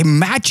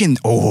 Imagine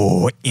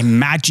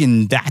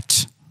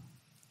that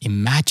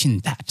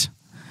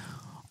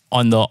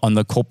on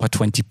the Copa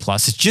 20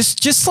 Plus.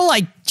 Just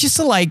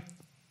to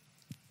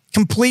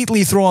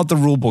completely throw out the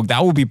rule book.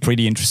 That would be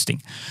pretty interesting.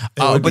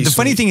 But the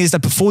funny thing is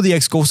that before the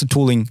X Ghosted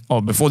tooling,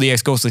 or before the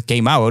X Ghosted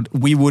came out,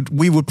 we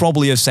would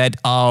probably have said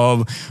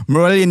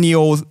Morelia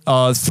Neo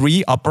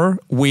 3 upper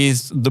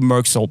with the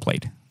Merc sole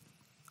plate.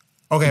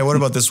 Okay, what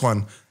about this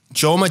one?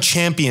 Joma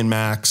Champion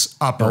Max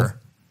upper,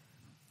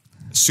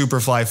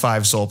 Superfly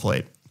 5 sole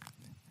plate.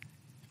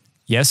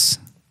 Yes.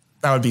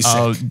 That would be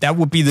sick. That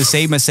would be the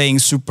same as saying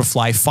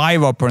Superfly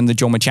 5 upper in the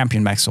Joma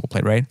Champion Max sole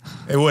plate, right?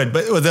 It would,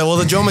 but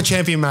the Joma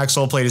Champion Max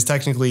sole plate is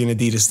technically an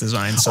Adidas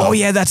design. So. Oh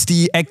yeah, that's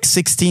the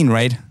X16,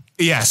 right?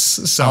 Yes.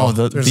 So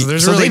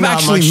there's so really they've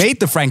actually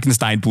made the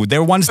Frankenstein boot.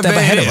 They're one step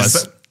ahead of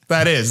us.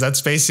 That's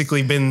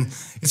basically been.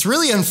 It's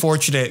really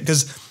unfortunate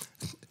because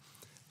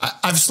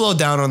I've slowed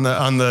down on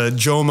the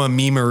Joma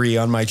memery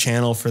on my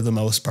channel for the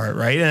most part,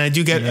 right? And I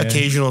do get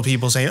occasional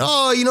people saying,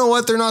 "Oh, you know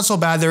what? They're not so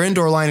bad. Their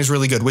indoor line is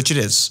really good," which it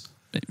is.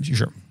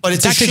 Sure. But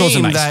it's a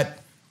shame that,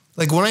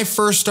 like, when I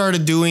first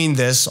started doing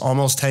this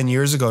almost 10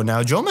 years ago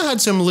now, Joma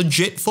had some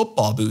legit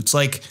football boots,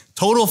 like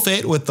Total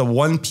Fit with the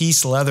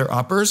one-piece leather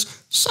uppers,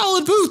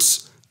 solid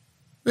boots.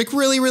 Like,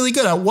 really, really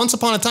good. Once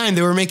upon a time,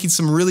 they were making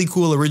some really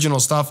cool original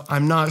stuff.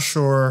 I'm not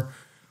sure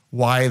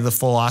why the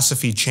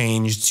philosophy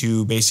changed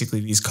to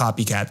basically these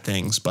copycat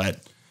things, but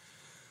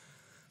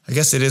I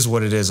guess it is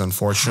what it is,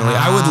 unfortunately.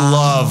 I would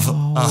love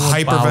a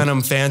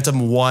Hypervenom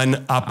Phantom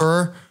 1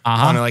 upper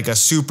on like a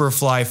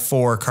Superfly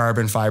 4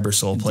 carbon fiber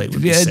sole plate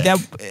would be sick.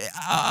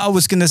 I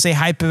was going to say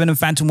Hypervenom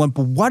Phantom 1,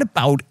 but what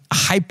about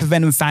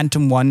Hypervenom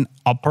Phantom 1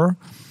 upper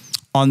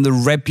on the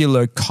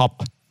regular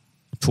cup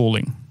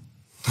tooling?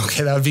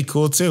 Okay, that would be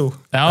cool too.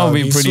 That would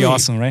be pretty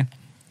awesome, right?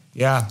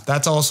 Yeah,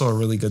 that's also a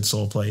really good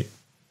sole plate.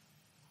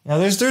 Now,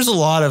 there's a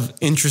lot of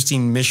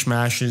interesting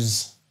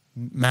mashups,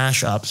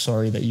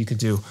 that you could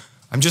do.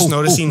 I'm just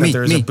noticing that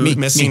there's a boot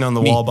missing on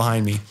the wall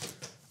behind me.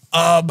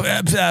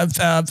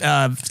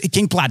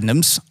 King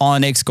Platinums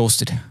on X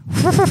Ghosted.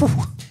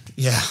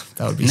 Yeah,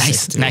 that would be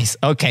sick too. Nice.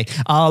 Okay.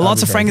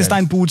 Lots of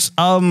Frankenstein boots.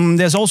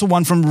 There's also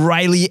one from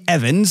Riley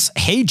Evans.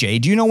 Hey Jay,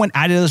 do you know when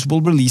Adidas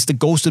will release the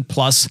Ghosted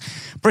Plus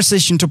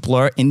Precision to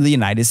Blur in the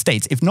United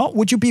States? If not,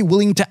 would you be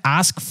willing to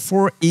ask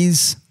for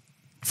us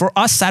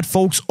sad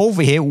folks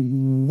over here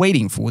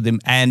waiting for them?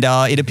 And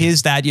it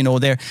appears that,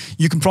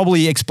 you can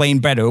probably explain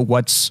better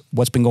what's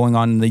been going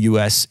on in the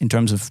US in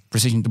terms of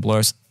Precision to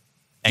Blur's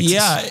X's.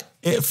 Yeah,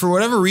 for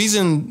whatever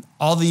reason,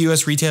 all the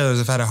US retailers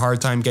have had a hard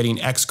time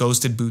getting X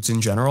Ghosted boots in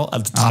general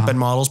at the top end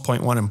models,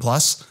 0.1 and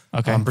plus.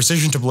 Okay.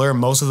 Precision to Blur,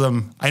 most of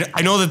them,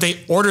 I know that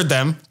they ordered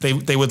them.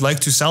 They would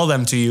like to sell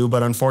them to you,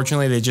 but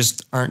unfortunately they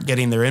just aren't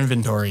getting their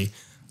inventory.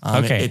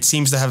 Okay. It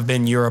seems to have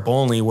been Europe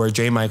only, where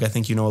JayMike, I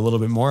think you know a little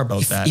bit more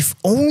about that. If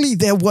only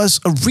there was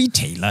a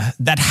retailer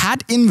that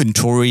had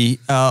inventory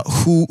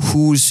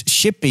who's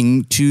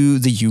shipping to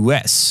the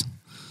US.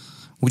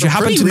 Would you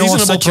happen to know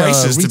such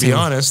prices, a retailer? To be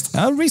honest?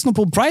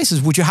 Reasonable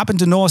prices. Would you happen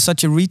to know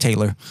such a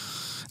retailer?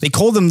 They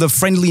call them the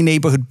friendly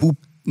neighborhood boot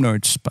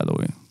nerds, by the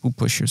way. Boot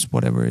pushers,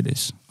 whatever it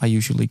is. I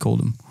usually call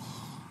them.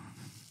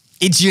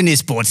 It's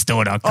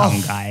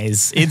unisportstore.com,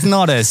 guys. It's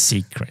not a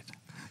secret.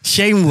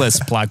 Shameless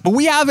plug. But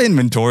we have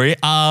inventory.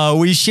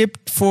 We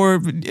shipped for,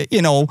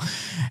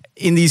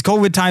 in these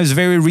COVID times,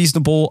 very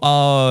reasonable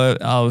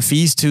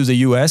fees to the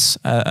US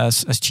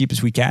as cheap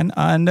as we can.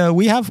 And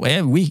we have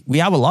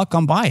a lot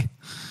come by.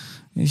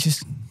 It's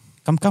just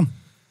come.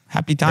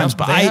 Happy times. Yep,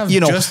 but they have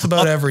just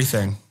about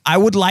everything. I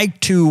would like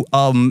to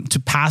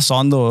pass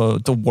on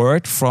the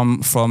word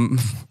from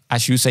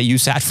as you say, you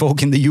sad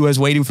folk in the US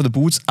waiting for the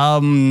boots.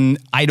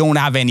 I don't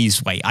have any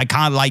sway. I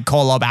can't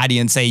call up Addy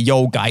and say,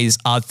 yo guys,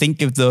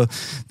 think of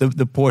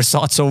the poor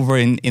sots over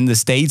in the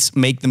States,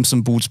 make them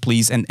some boots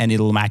please, and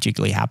it'll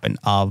magically happen.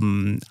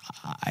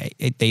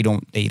 They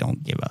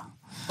don't give a.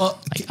 Well,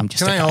 I'm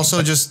just. Can I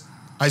also just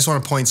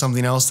want to point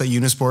something else that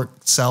Unisport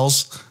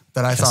sells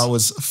that I thought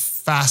was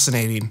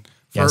fascinating.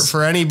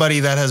 For anybody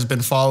that has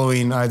been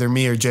following either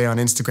me or Jay on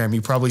Instagram,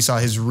 you probably saw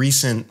his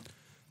recent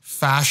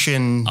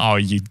fashion. Oh,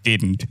 you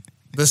didn't.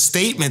 The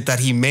statement that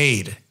he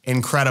made,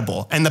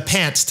 incredible. And the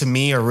pants to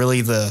me are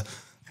really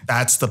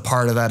that's the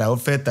part of that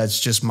outfit that's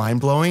just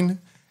mind blowing.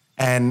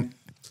 And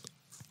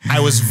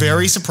I was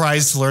very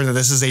surprised to learn that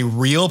this is a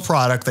real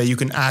product that you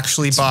can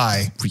actually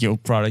buy. Real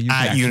product you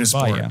at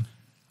Unisport.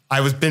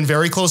 I've been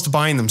very close to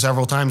buying them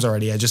several times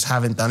already. I just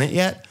haven't done it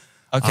yet.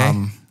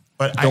 Okay.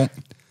 But I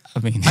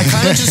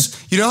kind of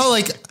just, how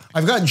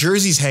I've got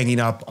jerseys hanging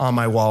up on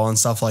my wall and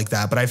stuff like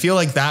that, but I feel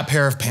like that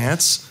pair of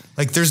pants,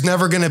 there's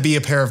never going to be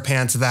a pair of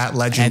pants that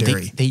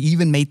legendary. And they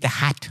even made the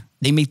hat.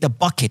 They made the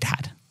bucket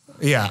hat.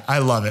 Yeah, I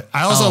love it.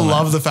 I also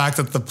love the fact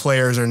that the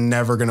players are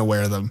never going to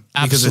wear them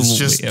because it's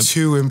just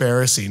too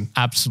embarrassing.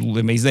 Absolutely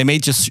amazing. They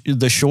made just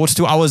the shorts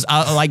too. I was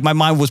my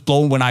mind was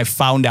blown when I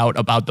found out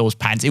about those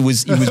pants. It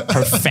was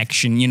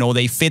perfection.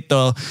 They fit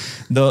the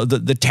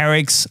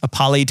Terex,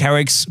 Apale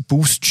Terex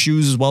boost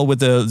shoes as well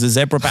with the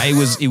zebra.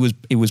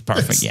 It was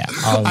perfect. Yeah.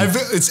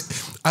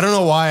 I don't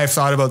know why I've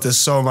thought about this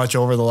so much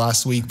over the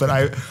last week, but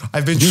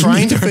I've been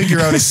trying to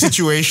figure out a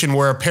situation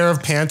where a pair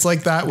of pants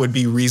like that would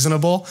be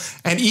reasonable.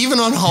 And even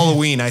on Halloween,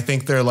 I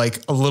think they're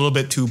a little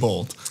bit too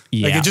bold.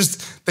 Yeah.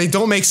 They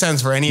don't make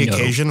sense for any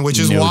occasion, which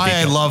is why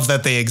I love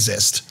that they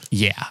exist.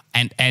 Yeah.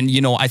 And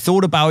I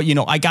thought about,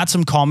 I got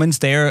some comments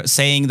there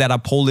saying that I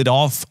pulled it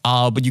off,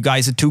 but you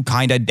guys are too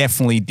kind. I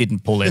definitely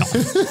didn't pull it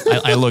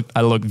off.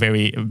 I look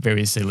very,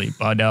 very silly.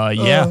 But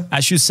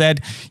as you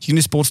said,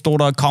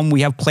 unisportstore.com,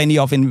 we have plenty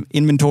of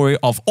inventory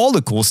of all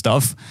the cool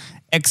stuff.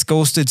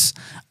 Ex-Ghosted,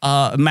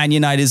 Man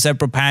United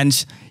Zebra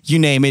pants, you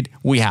name it,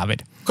 we have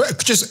it.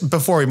 Just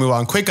before we move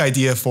on, quick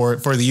idea for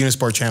the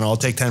Unisport channel. I'll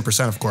take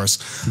 10%, of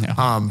course.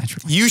 Yeah,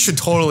 you should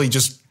totally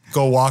just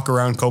go walk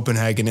around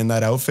Copenhagen in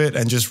that outfit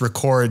and just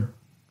record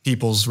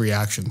people's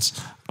reactions.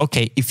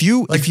 Okay, if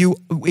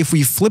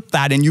we flip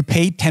that and you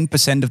pay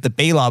 10% of the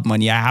bailout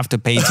money I have to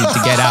pay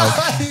to get out,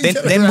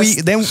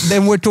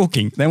 then we're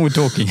talking.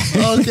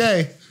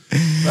 Okay.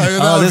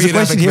 There's a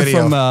question here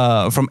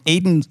from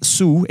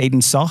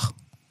Aiden Suh,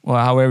 or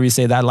however you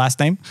say that last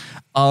name.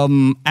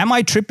 Am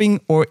I tripping,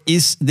 or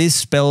is this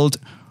spelled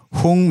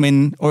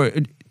Hungmin, or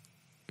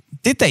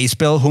did they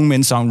spell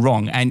Hungmin Song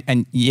wrong?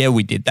 And yeah,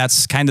 we did.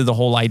 That's kind of the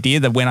whole idea,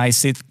 that when I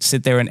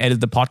sit there and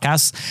edit the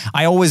podcast,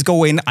 I always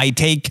go in, I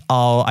take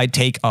a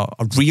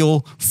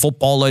real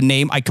footballer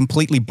name, I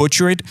completely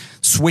butcher it,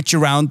 switch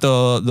around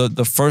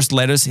the first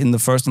letters in the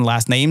first and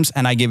last names,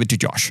 and I give it to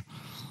Josh.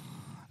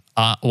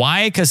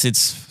 Why? Because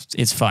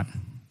it's fun.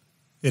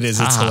 It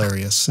is. It's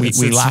hilarious. We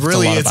laughed a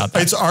lot about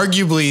that. It's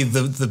arguably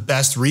the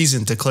best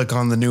reason to click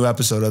on the new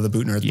episode of the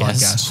Boot Nerds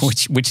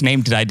podcast. Which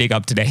name did I dig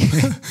up today?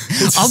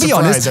 I'll be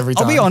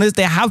honest.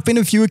 There have been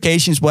a few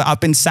occasions where I've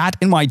been sat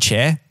in my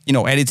chair,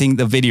 editing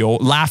the video,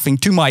 laughing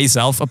to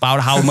myself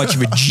about how much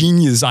of a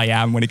genius I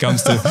am when it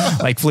comes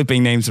to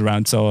flipping names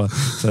around. So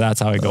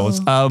that's how it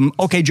goes.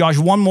 Okay, Josh,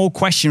 one more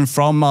question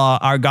from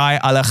our guy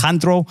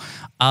Alejandro,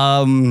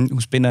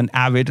 who's been an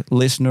avid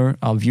listener,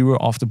 viewer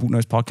of the Boot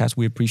Nerds podcast.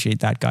 We appreciate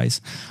that,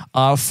 guys.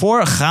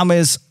 For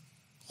James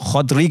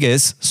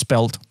Rodriguez,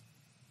 spelled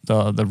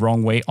the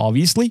wrong way,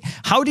 obviously.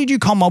 How did you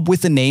come up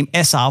with the name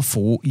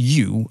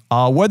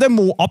SR4U? Were there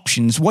more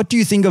options? What do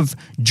you think of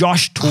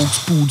Josh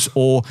Talks Boots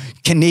or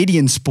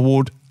Canadian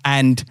Sport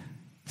and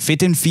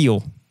Fit and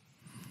Feel?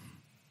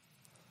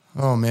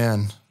 Oh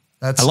man,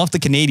 I love the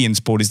Canadian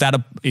Sport. Is that a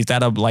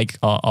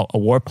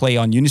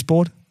wordplay on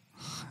Unisport?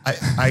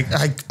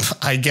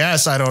 I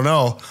guess, I don't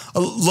know.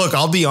 Look,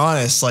 I'll be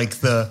honest.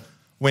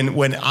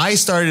 When I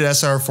started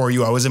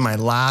SR4U, I was in my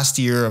last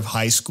year of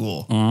high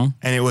school, and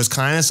it was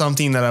kind of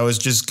something that I was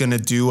just going to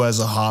do as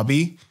a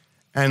hobby.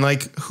 And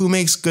like, who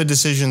makes good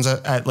decisions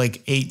at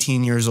like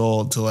 18 years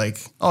old to like,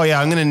 oh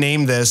yeah, I'm going to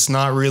name this,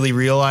 not really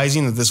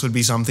realizing that this would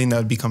be something that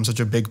would become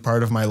such a big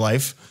part of my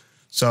life.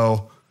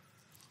 So,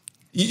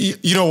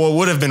 you know, what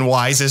would have been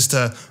wise is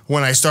to,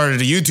 when I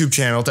started a YouTube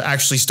channel, to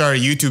actually start a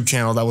YouTube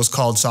channel that was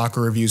called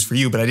Soccer Reviews for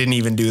You, but I didn't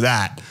even do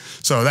that.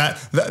 So that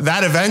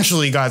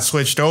eventually got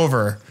switched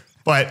over.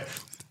 But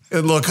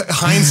look,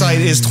 hindsight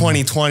is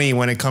 2020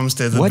 when it comes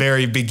to the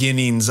very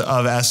beginnings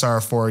of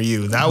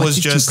SR4U. That was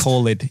just... What did you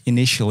call it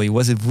initially?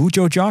 Was it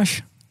Wujo,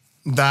 Josh?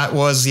 That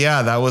was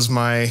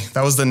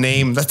the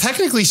name. That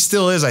technically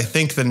still is, I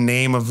think, the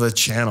name of the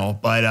channel.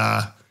 But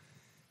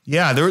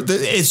yeah,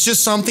 it's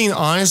just something,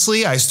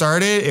 honestly, I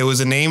started. It was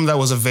a name that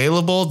was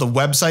available. The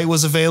website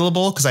was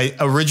available because I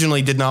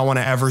originally did not want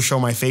to ever show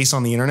my face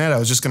on the internet. I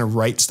was just going to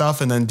write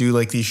stuff and then do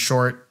like these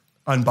short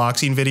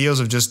unboxing videos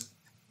of just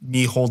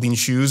me holding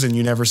shoes and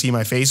you never see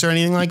my face or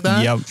anything like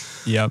that.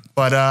 Yep.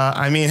 But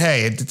I mean,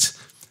 hey,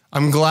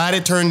 I'm glad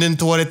it turned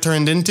into what it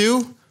turned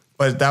into,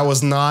 but that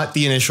was not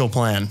the initial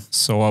plan.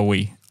 So are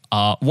we.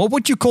 What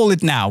would you call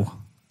it now?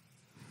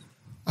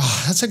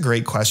 Oh, that's a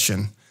great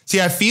question. See,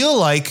 I feel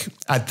like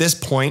at this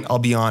point, I'll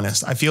be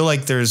honest, I feel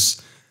like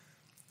the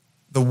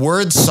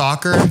word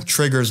soccer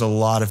triggers a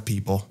lot of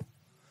people.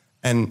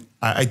 And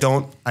I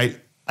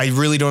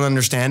really don't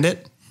understand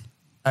it.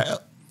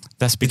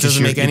 That's because it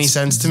doesn't make any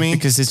sense to me.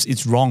 Because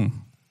it's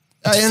wrong.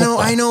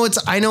 I know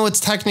it's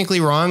technically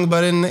wrong,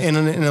 but in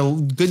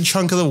a good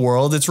chunk of the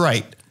world, it's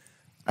right.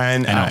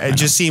 And it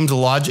just seemed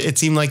it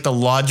seemed like the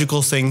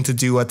logical thing to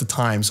do at the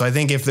time. So I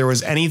think if there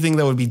was anything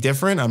that would be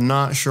different, I'm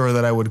not sure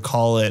that I would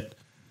call it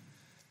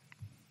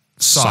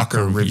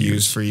Soccer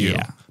Reviews for You.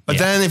 Yeah. But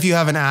then if you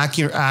have an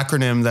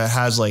acronym that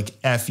has like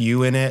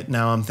FU in it,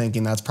 now I'm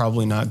thinking that's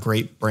probably not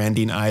great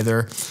branding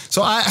either.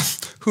 So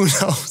who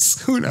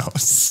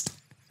knows?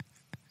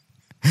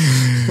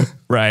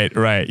 Right.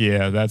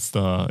 Yeah,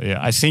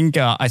 I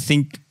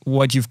think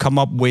what you've come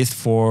up with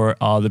for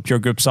the Pure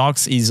Grip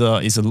socks is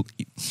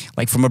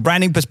like from a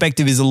branding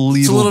perspective is a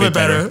little bit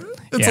better.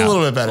 It's a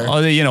little bit better.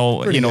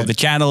 The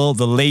channel,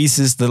 the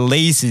laces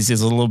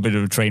is a little bit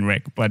of a train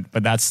wreck, but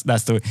that's the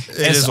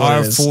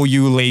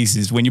SR4U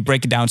laces. When you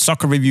break it down,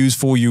 Soccer Reviews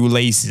 4U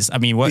laces. I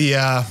mean, what?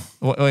 Yeah.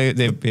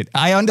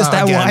 I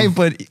understand why,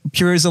 but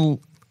Pure is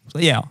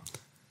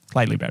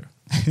slightly better.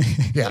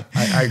 Yeah,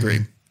 I agree.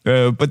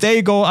 But there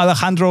you go,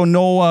 Alejandro.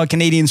 No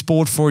Canadian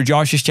sport for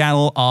Josh's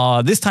channel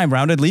this time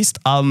around, at least.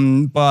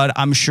 But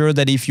I'm sure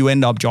that if you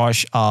end up,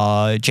 Josh,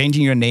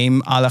 changing your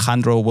name,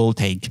 Alejandro will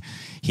take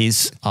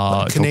his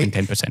token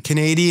 10%.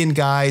 Canadian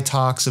guy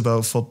talks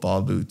about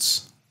football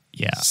boots.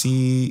 Yeah.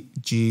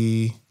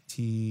 CGTAF.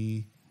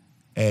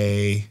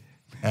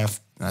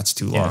 That's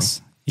too long.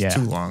 Yes. Yeah. It's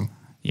too long.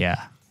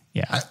 Yeah.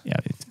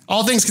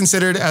 All things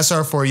considered,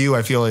 SR4U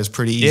I feel is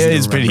pretty easy. Yeah,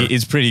 it's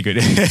pretty good.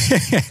 With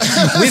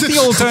the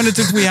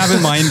alternative we have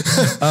in mind,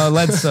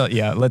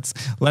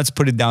 let's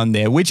put it down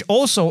there. Which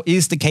also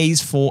is the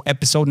case for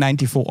episode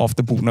 94 of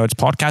the Bootnerds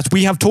podcast.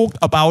 We have talked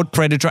about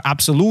Predator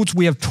Absolutes.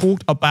 We have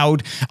talked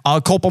about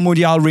Copa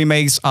Mundial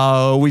remakes.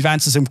 We've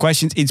answered some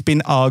questions. It's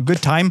been a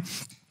good time.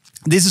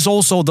 This is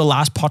also the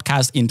last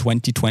podcast in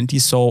 2020.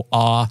 So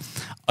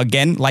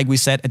again, like we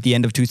said at the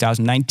end of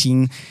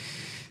 2019.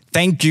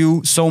 Thank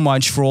you so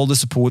much for all the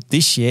support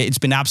this year. It's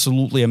been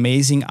absolutely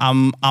amazing.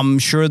 I'm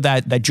sure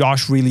that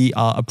Josh really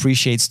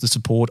appreciates the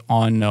support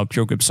on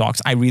Pure Grip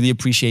socks. I really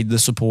appreciate the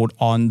support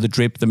on the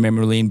Drip, the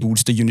Memory Lane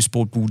boots, the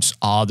Unisport boots,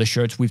 the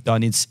shirts we've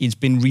done. It's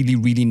been really,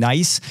 really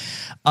nice.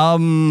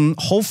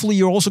 Hopefully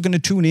you're also going to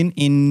tune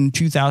in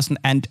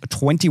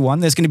 2021.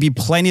 There's going to be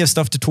plenty of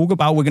stuff to talk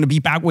about. We're going to be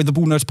back with the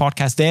Bootnerds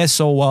podcast there.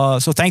 So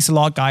thanks a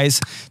lot,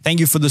 guys. Thank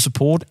you for the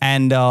support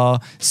and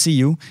see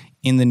you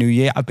in the new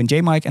year. I've been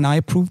JayMike and I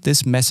approve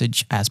this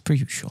message as per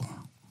usual.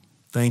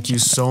 Thank you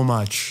so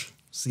much.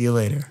 See you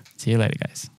later. See you later, guys.